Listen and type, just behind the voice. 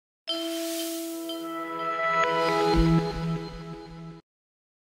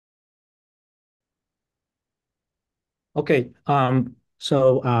Okay. Uh,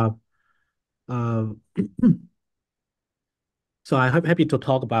 so I'm happy to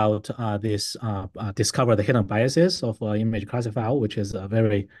talk about this discover the hidden biases of image classifier, which is a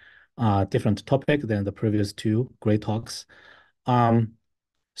very different topic than the previous two great talks. Um,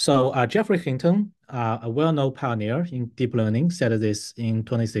 Geoffrey Hinton, a well-known pioneer in deep learning, said this in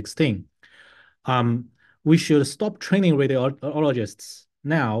 2016. Um, we should stop training radiologists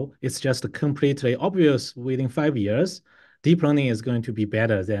now. It's just completely obvious within 5 years, deep learning is going to be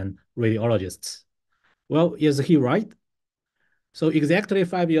better than radiologists. Well, is he right? So exactly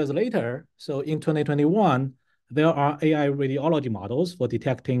 5 years later, so in 2021, there are AI radiology models for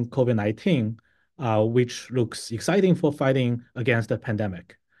detecting COVID-19, which looks exciting for fighting against the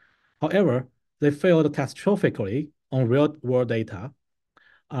pandemic. However, they failed catastrophically on real-world data.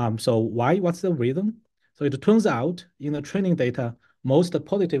 So why? What's the reason? So it turns out in the training data, most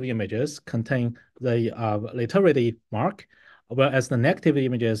positive images contain the literality mark, whereas the negative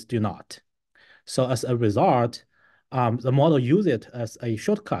images do not. So as a result, the model uses it as a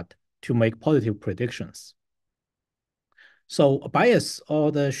shortcut to make positive predictions. So bias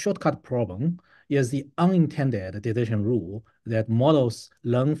or the shortcut problem is the unintended decision rule that models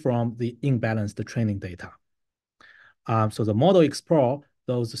learn from the imbalanced training data. So the model explore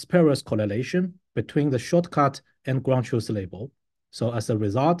those spurious correlation between the shortcut and ground truth label. So as a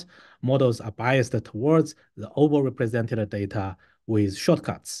result, models are biased towards the overrepresented data with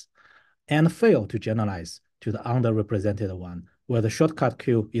shortcuts and fail to generalize to the underrepresented one where the shortcut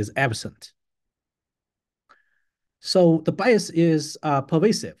Q is absent. So the bias is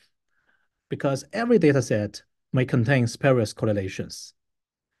pervasive because every data set may contain spurious correlations,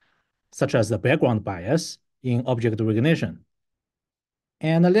 such as the background bias in object recognition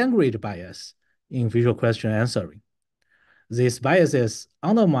and a language bias in visual question answering. These biases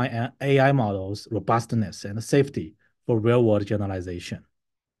undermine AI models' robustness and safety for real-world generalization.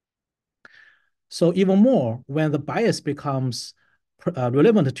 So even more, when the bias becomes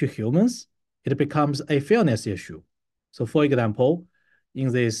relevant to humans, it becomes a fairness issue. So for example,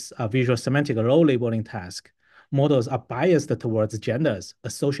 in this visual semantic role labeling task, models are biased towards genders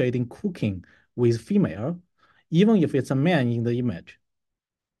associating cooking with female, even if it's a man in the image.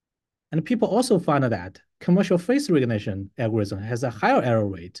 And people also find that commercial face recognition algorithm has a higher error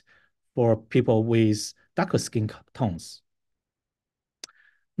rate for people with darker skin tones.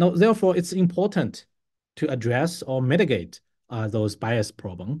 Now, therefore, it's important to address or mitigate those bias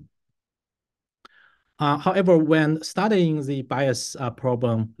problem. However, when studying the bias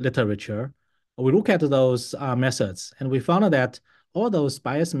problem literature, we look at those methods and we found that all those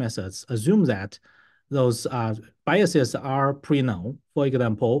bias methods assume that those biases are pre-known. For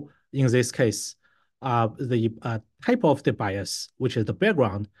example, in this case, the type of the bias, which is the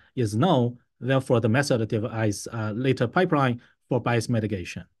background, is known. Therefore, the method devises later pipeline for bias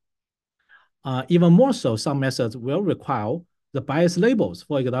mitigation. Even more so, some methods will require the bias labels.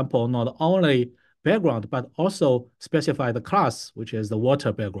 For example, not only background, but also specify the class, which is the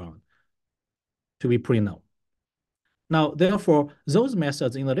water background, to be pre-known. Now, therefore, those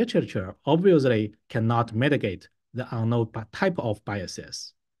methods in the literature obviously cannot mitigate the unknown type of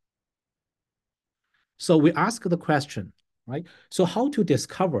biases. So we ask the question, right? So how to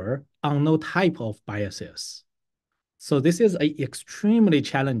discover unknown type of biases? So this is an extremely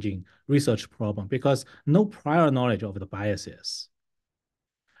challenging research problem because no prior knowledge of the biases.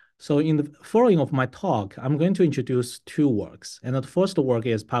 So in the following of my talk, I'm going to introduce two works. And the first work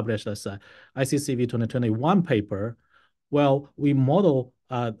is published as a ICCV 2021 paper. Well, we model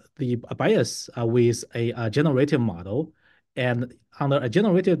the bias with a generative model. And under a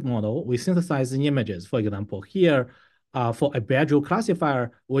generative model, we synthesize the images. For example, here, for a bedroom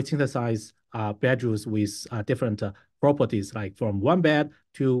classifier, we synthesize bedrooms with different properties, like from one bed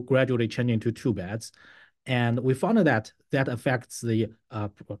to gradually changing to two beds. And we found that that affects the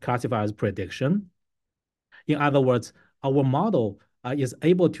classifier's prediction. In other words, our model is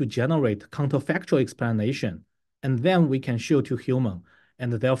able to generate counterfactual explanation, and then we can show to human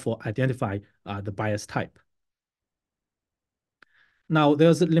and therefore identify the bias type. Now,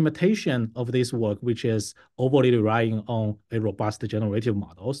 there's a limitation of this work, which is overly relying on a robust generative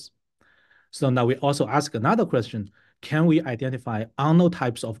models. So now we also ask another question. Can we identify unknown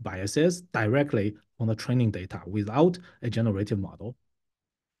types of biases directly on the training data without a generative model?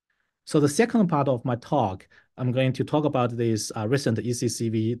 So the second part of my talk, I'm going to talk about this recent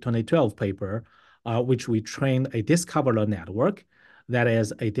ECCV 2012 paper, which we trained a discoverer network that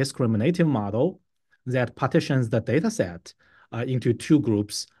is a discriminative model that partitions the data set into two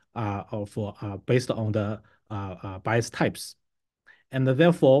groups based on the bias types. And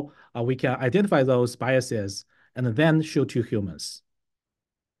therefore, we can identify those biases and then show to humans.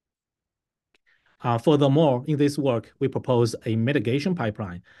 Furthermore, in this work, we propose a mitigation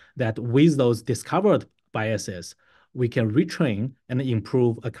pipeline that with those discovered biases, we can retrain and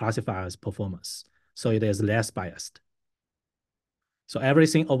improve a classifier's performance, so it is less biased. So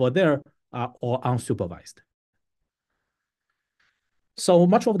everything over there are all unsupervised. So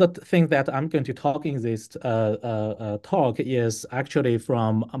much of the thing that I'm going to talk in this talk is actually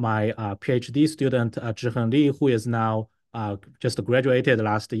from my PhD student, Zhihen Li, who is now just graduated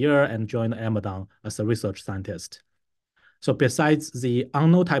last year and joined Amazon as a research scientist. So besides the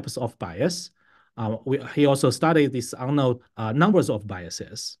unknown types of bias, he also studied these unknown numbers of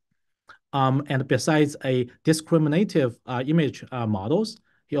biases. And besides a discriminative image models,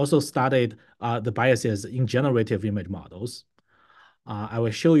 he also studied the biases in generative image models. I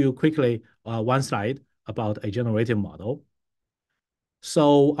will show you quickly one slide about a generative model.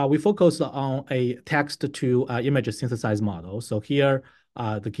 So we focused on a text to image synthesized model. So here,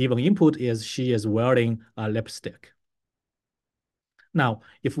 the given input is she is wearing a lipstick. Now,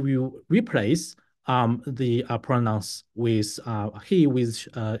 if we replace the pronouns with he with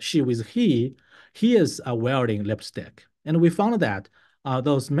she with he is wearing lipstick. And we found that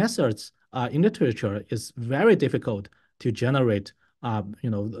those methods in literature is very difficult to generate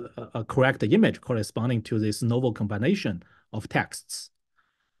a correct image corresponding to this novel combination of texts.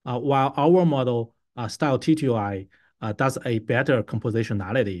 While our model, style T2I, does a better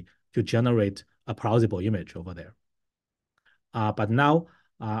compositionality to generate a plausible image over there. But now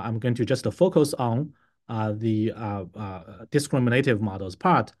I'm going to just focus on the discriminative models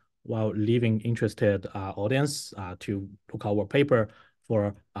part while leaving interested audience to look our paper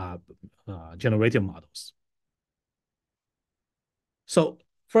for generative models. So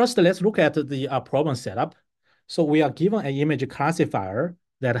first, let's look at the problem setup. So we are given an image classifier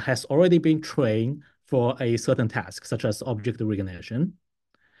that has already been trained for a certain task, such as object recognition.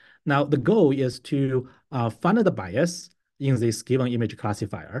 Now, the goal is to find the bias in this given image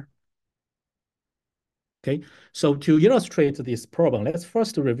classifier. Okay, so to illustrate this problem, let's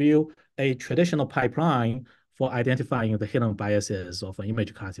first review a traditional pipeline for identifying the hidden biases of an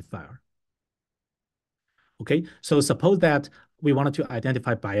image classifier. Okay, so suppose that we wanted to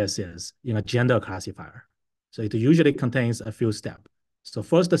identify biases in a gender classifier. So it usually contains a few steps. So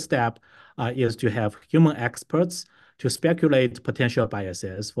first step is to have human experts to speculate potential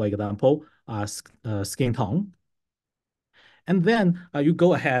biases, for example, skin tone. And then you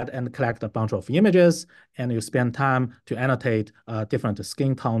go ahead and collect a bunch of images and you spend time to annotate different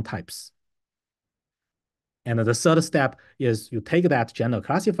skin tone types. And the third step is you take that gender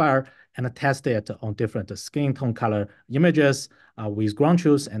classifier and test it on different skin tone color images with ground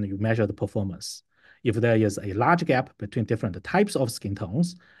truth, and you measure the performance. If there is a large gap between different types of skin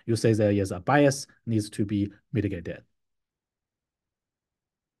tones, you say there is a bias needs to be mitigated.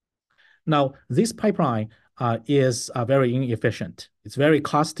 Now, this pipeline is very inefficient. It's very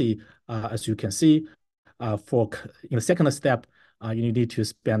costly, as you can see. In the second step, you need to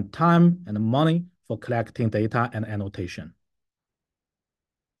spend time and money for collecting data and annotation.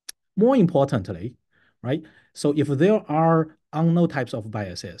 More importantly, right? So if there are unknown types of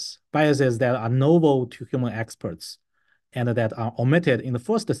biases that are novel to human experts, and that are omitted in the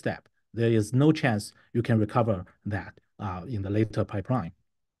first step, there is no chance you can recover that in the later pipeline.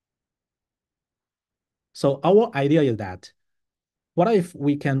 So our idea is that what if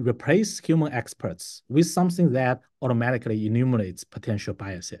we can replace human experts with something that automatically enumerates potential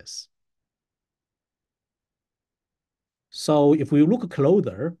biases? So if we look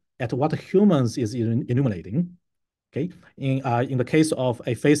closer at what humans is enumerating, okay, in the case of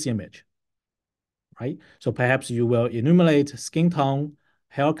a face image, right? So perhaps you will enumerate skin tone,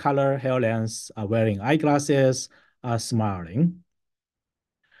 hair color, hair length, wearing eyeglasses, smiling.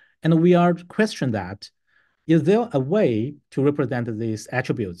 And we are questioning that, is there a way to represent these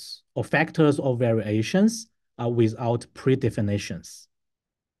attributes or factors or variations without predefinitions?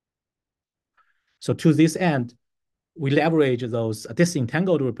 So to this end, we leverage those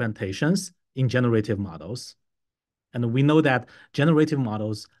disentangled representations in generative models. And we know that generative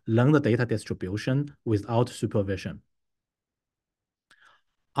models learn the data distribution without supervision.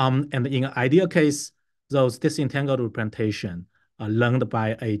 And in an ideal case, those disentangled representation learned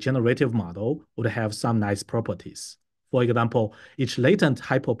by a generative model would have some nice properties. For example, each latent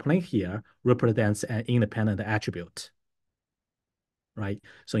hyperplane here represents an independent attribute, right?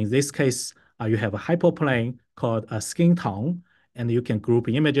 So in this case, you have a hyperplane called a skin tone, and you can group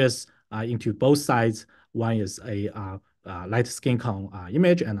images into both sides. One is a light skin tone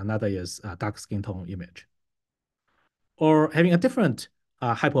image, and another is a dark skin tone image. Or having a different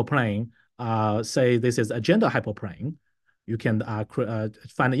hyperplane say this is a gender hyperplane, you can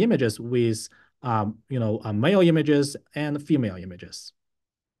find images with male images and female images.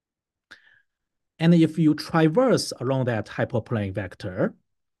 And if you traverse along that hyperplane vector,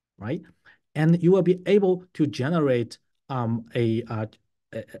 right, and you will be able to generate a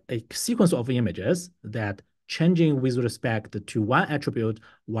sequence of images that changing with respect to one attribute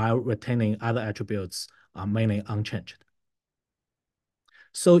while retaining other attributes mainly unchanged.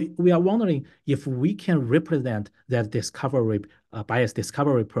 So we are wondering if we can represent that bias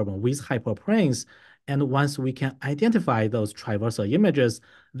discovery problem with hyperplanes, and once we can identify those traversal images,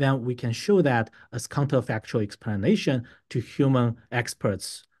 then we can show that as counterfactual explanation to human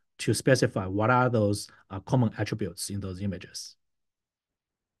experts to specify what are those common attributes in those images.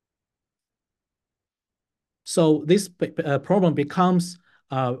 So this problem becomes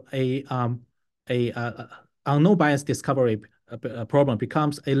a unknown bias discovery problem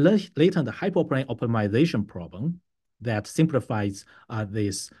becomes a latent hyperplane optimization problem that simplifies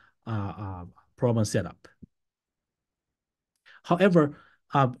this problem setup. However,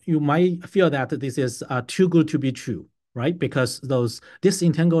 you might feel that this is too good to be true, right? Because those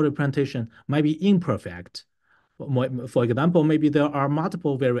disentangled representation might be imperfect. For example, maybe there are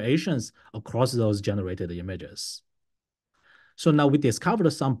multiple variations across those generated images. So now we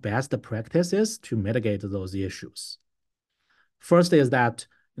discovered some best practices to mitigate those issues. First is that,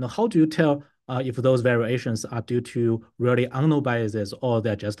 how do you tell if those variations are due to really unknown biases or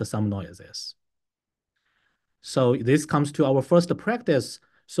they're just some noises? So this comes to our first practice.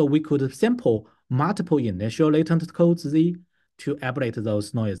 So we could sample multiple initial latent codes Z to ablate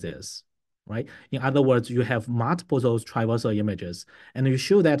those noises, right? In other words, you have multiple those traversal images, and you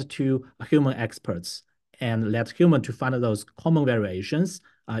show that to human experts and let human to find those common variations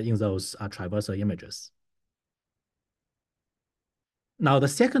in those traversal images. Now, the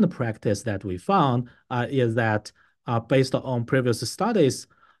second practice that we found is that based on previous studies,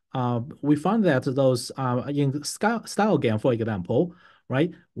 we found that those in style game, for example,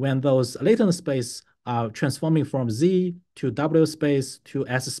 right, when those latent space are transforming from Z to W space to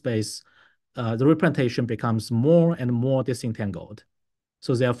S space, the representation becomes more and more disentangled.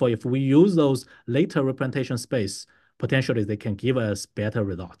 So therefore, if we use those later representation space, potentially they can give us better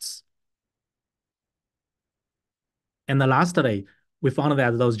results. And then lastly, we found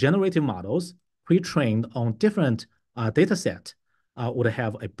that those generative models pre-trained on different data set would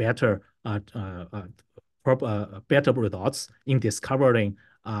have a better results in discovering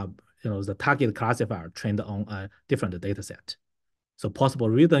the target classifier trained on a different data set. So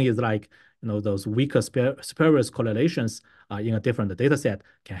possible reason is like those weaker spurious correlations in a different data set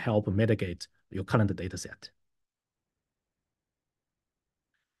can help mitigate your current data set.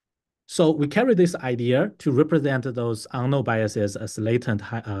 So we carry this idea to represent those unknown biases as latent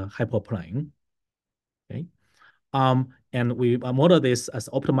hyperplane. Okay. And we model this as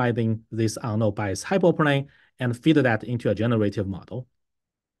optimizing this unknown bias hyperplane and feed that into a generative model.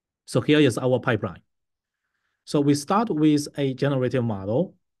 So here is our pipeline. So we start with a generative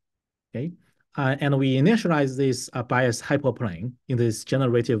model, okay, and we initialize this bias hyperplane in this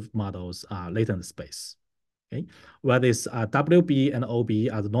generative model's latent space. Okay, where this WB and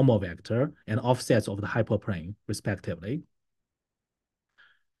OB are the normal vector and offsets of the hyperplane, respectively.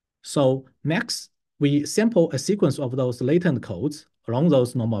 So next, we sample a sequence of those latent codes along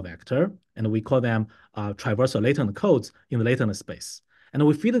those normal vector, and we call them traversal latent codes in the latent space. And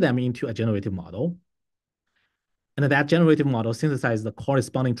we feed them into a generative model. And that generative model synthesizes the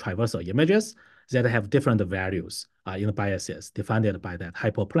corresponding traversal images that have different values in the biases defined by that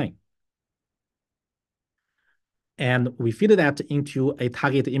hyperplane. And we feed that into a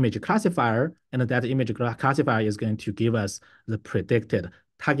target image classifier, and that image classifier is going to give us the predicted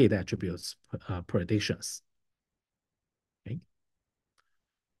target attributes predictions. Okay.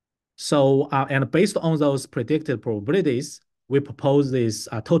 So, and based on those predicted probabilities, we propose this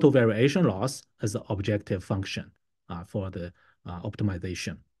total variation loss as the objective function for the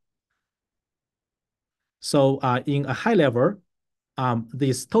optimization. So in a high level,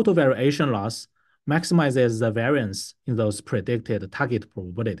 this total variation loss maximizes the variance in those predicted target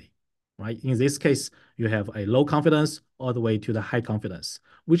probability, right? In this case, you have a low confidence all the way to the high confidence,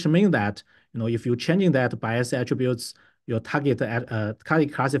 which means that if you're changing that bias attributes, your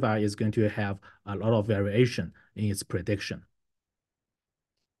target classifier is going to have a lot of variation in its prediction.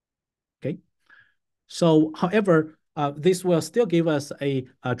 Okay. So, however, this will still give us a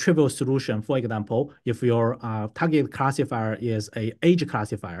trivial solution. For example, if your target classifier is an age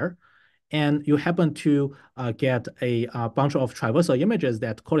classifier, and you happen to get a bunch of traversal images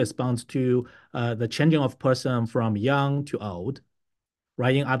that corresponds to the changing of person from young to old,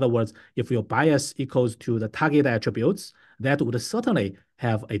 right? In other words, if your bias equals to the target attributes, that would certainly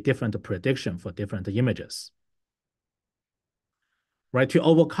have a different prediction for different images. Right? To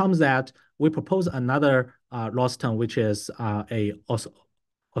overcome that, we propose another loss term, which is a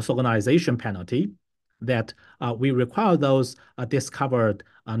orthogonalization penalty, that we require those discovered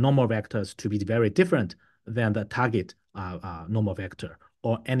normal vectors to be very different than the target normal vector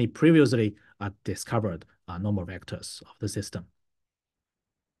or any previously discovered normal vectors of the system.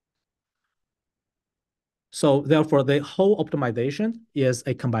 So therefore, the whole optimization is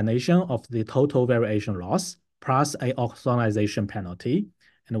a combination of the total variation loss plus a optimization penalty.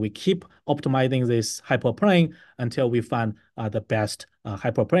 And we keep optimizing this hyperplane until we find the best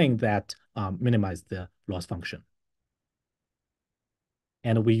hyperplane that minimize the loss function.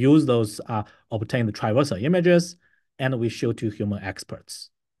 And we use those obtained traversal images, and we show to human experts.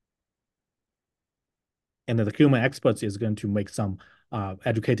 And the human experts is going to make some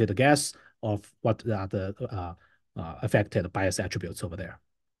educated guess of what are the affected bias attributes over there.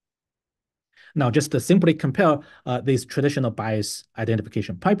 Now, just to simply compare this traditional bias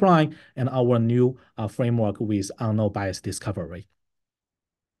identification pipeline and our new framework with unknown bias discovery,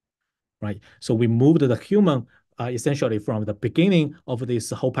 right? So we moved the human essentially from the beginning of this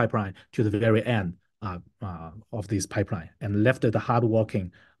whole pipeline to the very end of this pipeline and left the hard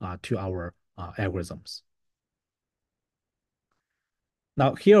working to our algorithms.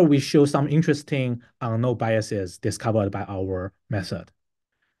 Now, here we show some interesting unknown biases discovered by our method.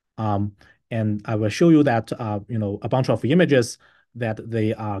 And I will show you that, a bunch of images that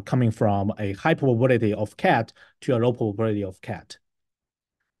they are coming from a high probability of cat to a low probability of cat.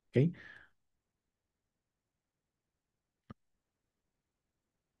 Okay.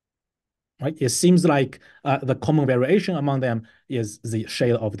 Right. It seems like the common variation among them is the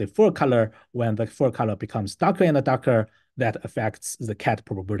shade of the fur color. When the fur color becomes darker and darker, that affects the cat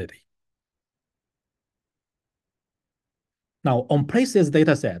probability. Now, on places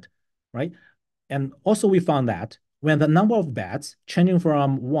data set, right? And also we found that when the number of beds changing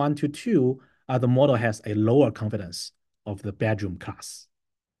from 1 to 2, the model has a lower confidence of the bedroom class.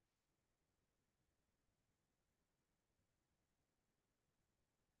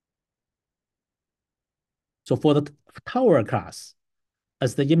 So for the tower class,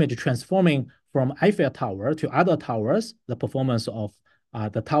 as the image transforming from Eiffel Tower to other towers, the performance of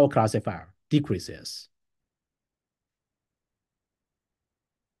the tower classifier decreases.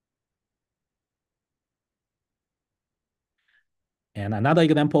 And another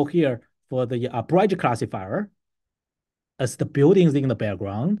example here for the bridge classifier, as the buildings in the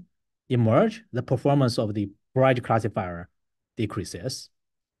background emerge, the performance of the bridge classifier decreases.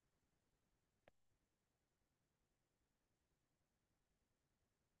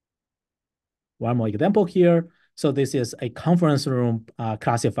 One more example here. So this is a conference room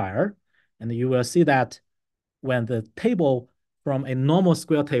classifier. And you will see that when the table from a normal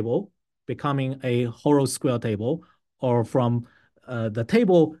square table becoming a hollow square table, or from the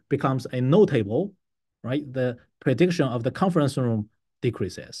table becomes a no table, right? The prediction of the conference room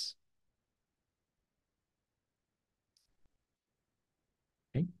decreases.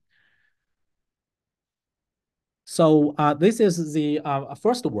 Okay. So this is the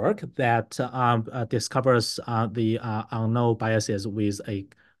first work that discovers the unknown biases with a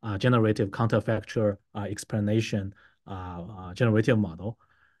generative counterfactual explanation generative model.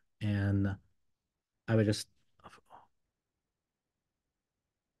 And I will just...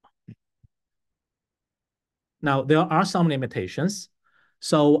 Now, there are some limitations.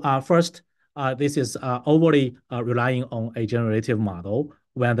 So first, this is overly relying on a generative model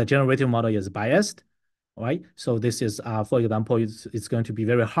when the generative model is biased, right? So this is, for example, it's going to be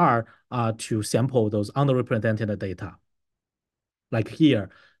very hard to sample those underrepresented data, like here.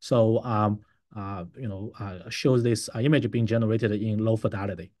 So, shows this image being generated in low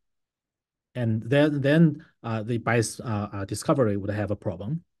fidelity. And then the bias discovery would have a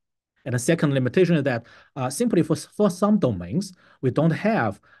problem. And the second limitation is that simply for some domains, we don't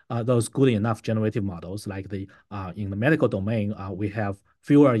have those good enough generative models. Like in the medical domain, we have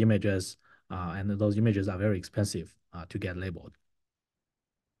fewer images, and those images are very expensive to get labeled.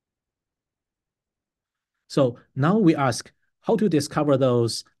 So now we ask how to discover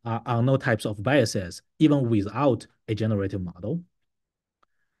those unknown types of biases even without a generative model.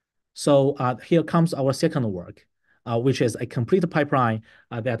 So here comes our second work, which is a complete pipeline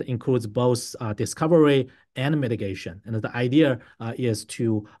that includes both discovery and mitigation. And the idea is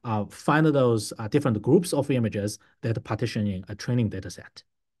to find those different groups of images that partition in a training data set.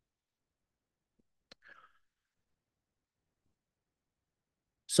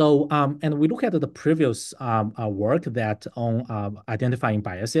 And we look at the previous work that on identifying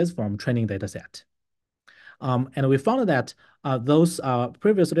biases from training data set. And we found that those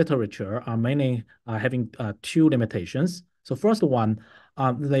previous literature are mainly having two limitations. So first one,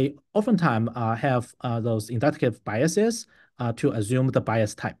 they oftentimes have those inductive biases to assume the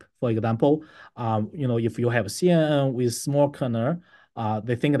bias type. For example, if you have CNN with small kernel,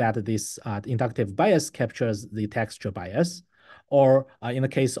 they think that this inductive bias captures the texture bias. Or in the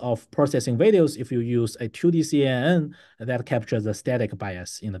case of processing videos, if you use a 2D CNN, that captures the static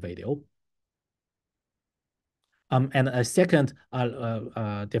bias in the video. And a second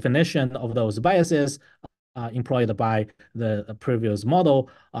definition of those biases employed by the previous model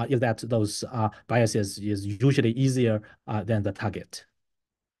is that those biases is usually easier than the target.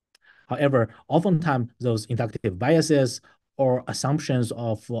 However, oftentimes those inductive biases or assumptions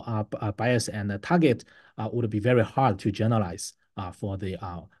of bias and the target would be very hard to generalize for the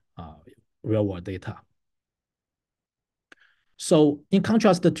real-world data. So in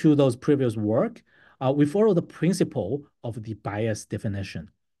contrast to those previous work, we follow the principle of the bias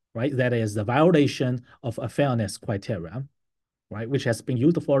definition, right? That is the violation of a fairness criteria, right? Which has been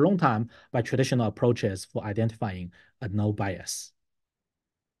used for a long time by traditional approaches for identifying a no bias.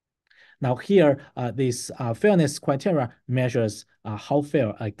 Now here, this fairness criteria measures how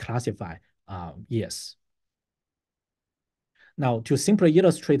fair a classifier is. Now, to simply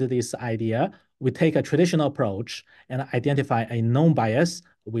illustrate this idea, we take a traditional approach and identify a known bias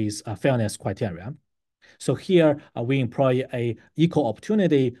with a fairness criteria. So here we employ a equal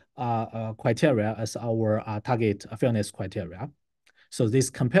opportunity criteria as our target fairness criteria. So this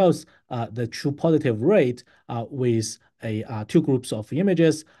compares the true positive rate with two groups of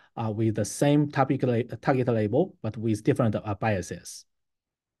images with the same target label, but with different biases.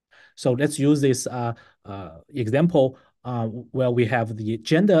 So let's use this example where we have the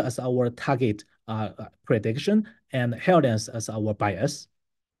gender as our target prediction and hair length as our bias,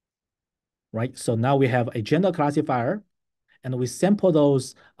 right? So now we have a gender classifier, and we sample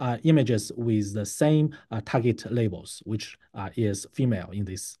those images with the same target labels, which is female in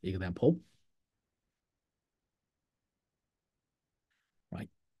this example. Right.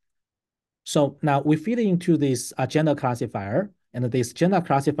 So now we feed into this gender classifier, and this gender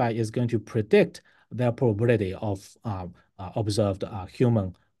classifier is going to predict the probability of observed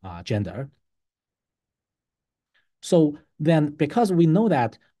human gender. So then, because we know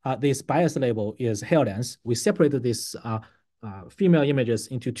that this bias label is hair length, we separated these female images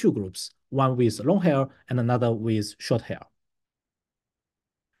into two groups, one with long hair and another with short hair.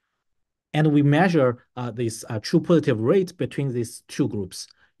 And we measure this true positive rate between these two groups.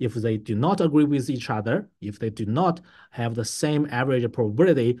 If they do not agree with each other, if they do not have the same average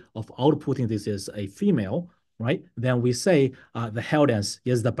probability of outputting this as a female, right, then we say the hair length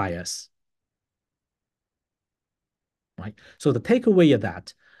is the bias. Right? So the takeaway is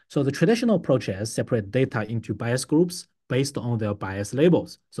that, so the traditional approaches separate data into bias groups based on their bias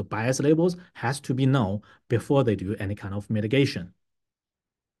labels. So bias labels has to be known before they do any kind of mitigation.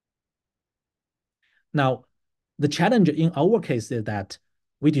 Now, the challenge in our case is that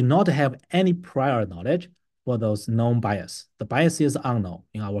we do not have any prior knowledge for those known bias. The bias is unknown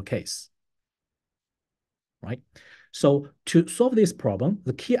in our case, right? So to solve this problem,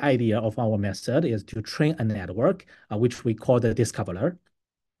 the key idea of our method is to train a network, which we call the discoverer.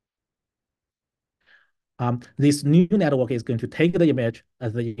 This new network is going to take the image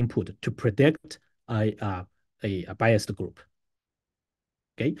as the input to predict a biased group.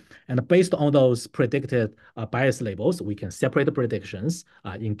 Okay, and based on those predicted bias labels, we can separate the predictions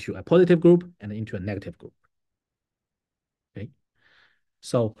into a positive group and into a negative group. Okay,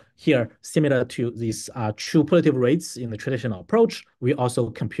 so here, similar to these true positive rates in the traditional approach, we also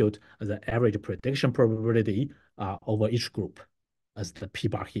compute the average prediction probability over each group as the P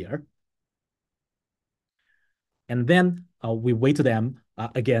bar here. And then we weight them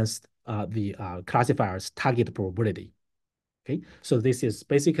against the classifier's target probability. Okay, so this is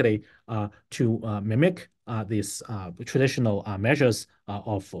basically to mimic these traditional measures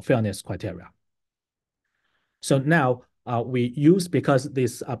of fairness criteria. So now we use, because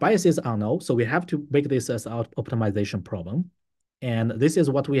this biases are unknown, so we have to make this as our optimization problem. And this is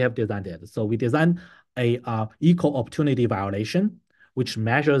what we have designed it. So we designed a equal opportunity violation, which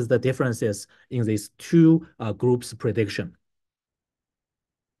measures the differences in these two groups' prediction.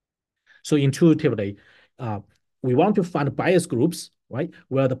 So intuitively, we want to find bias groups, right,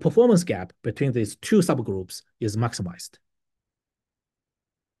 where the performance gap between these two subgroups is maximized.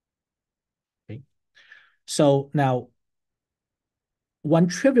 Okay. So now, one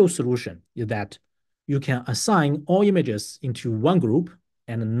trivial solution is that you can assign all images into one group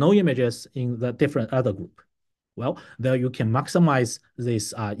and no images in the different other group. Well, there you can maximize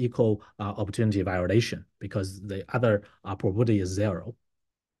this equal opportunity violation because the other probability is 0,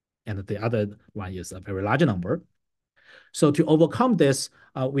 and the other one is a very large number. So to overcome this,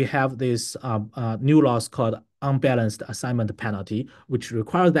 we have this new laws called unbalanced assignment penalty, which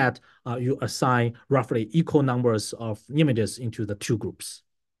requires that you assign roughly equal numbers of images into the two groups.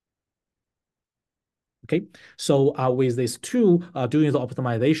 Okay, so with these two, doing the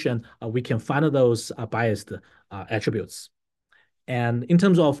optimization, we can find those biased attributes. And in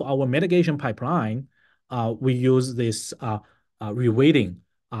terms of our mitigation pipeline, we use this reweighting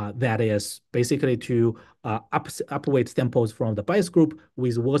that is basically to upweight samples from the bias group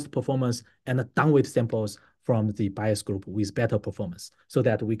with worst performance and downweight samples from the bias group with better performance so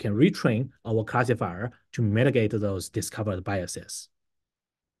that we can retrain our classifier to mitigate those discovered biases.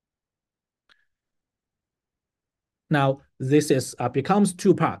 Now, this is becomes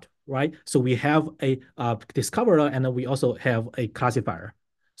two-part, right? So we have a discoverer and we also have a classifier.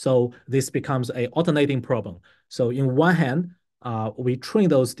 So this becomes an alternating problem. So in one hand, we train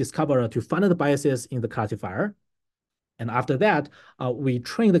those discoverer to find the biases in the classifier. And after that, we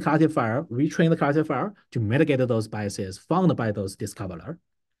train the classifier, retrain the classifier to mitigate those biases found by those discoverer.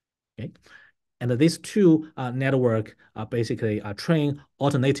 Okay. And these two network basically train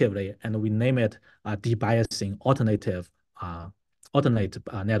alternatively, and we name it debiasing alternate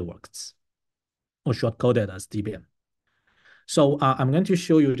networks, or short-coded as DBM. So I'm going to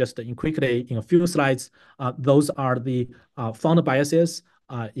show you just quickly in a few slides. Those are the found biases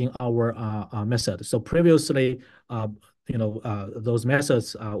in our method. So previously, those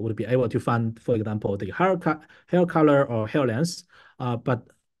methods would be able to find, for example, the hair color or hair length, but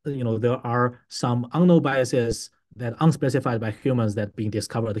there are some unknown biases that unspecified by humans that being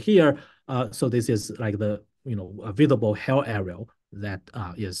discovered here. So this is like the a visible hair area that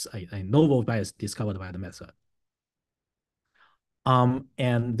is a novel bias discovered by the method.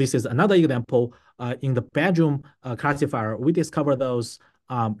 And this is another example. In the bedroom classifier, we discover those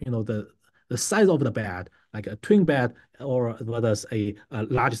the size of the bed, like a twin bed, or whether it's a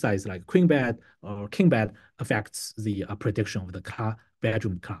large size like queen bed or king bed, affects the prediction of the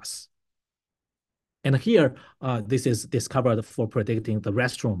bedroom class. And here, this is discovered for predicting the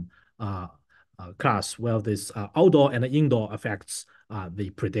restroom class, where this outdoor and indoor affects the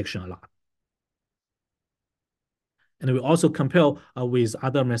prediction a lot. And we also compare with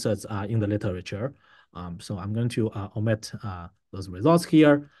other methods in the literature. So I'm going to omit those results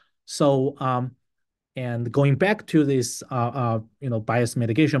here. So, and going back to this, bias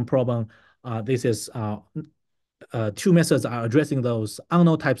mitigation problem, this is two methods are addressing those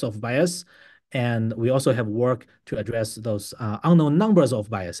unknown types of bias. And we also have work to address those unknown numbers of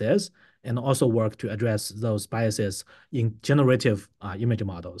biases, and also work to address those biases in generative image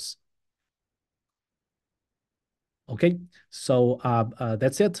models. Okay, so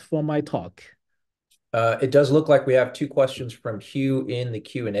that's it for my talk. It does look like we have two questions from Hugh in the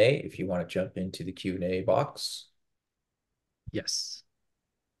Q&A, if you want to jump into the Q&A box. Yes.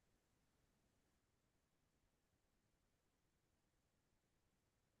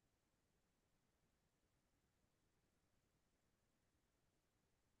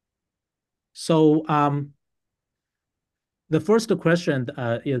 So the first question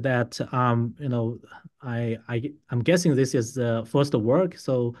is that I'm guessing this is the first work.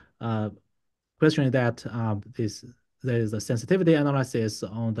 So question is that there is a sensitivity analysis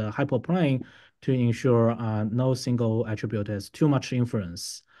on the hyperplane to ensure no single attribute has too much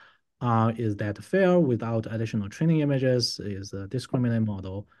influence. Is that fair without additional training images? Is a discriminant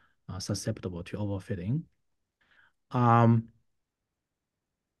model susceptible to overfitting?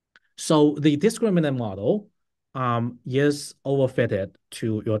 So the discriminant model is overfitted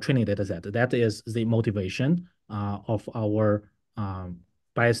to your training data set. That is the motivation of our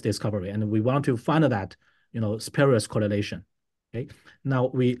bias discovery. And we want to find that, spurious correlation. Okay.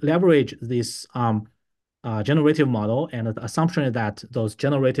 Now we leverage this generative model, and the assumption is that those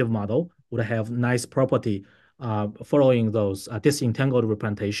generative model would have nice property following those disentangled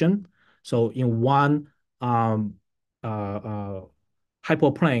representation. So in one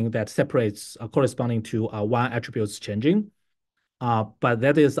hyperplane that separates corresponding to one attributes changing. But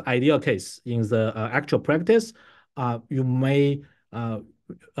that is the ideal case. In the actual practice, you may have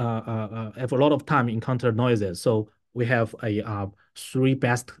a lot of time encounter noises. So we have a 3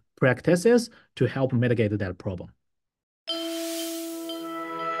 best practices to help mitigate that problem.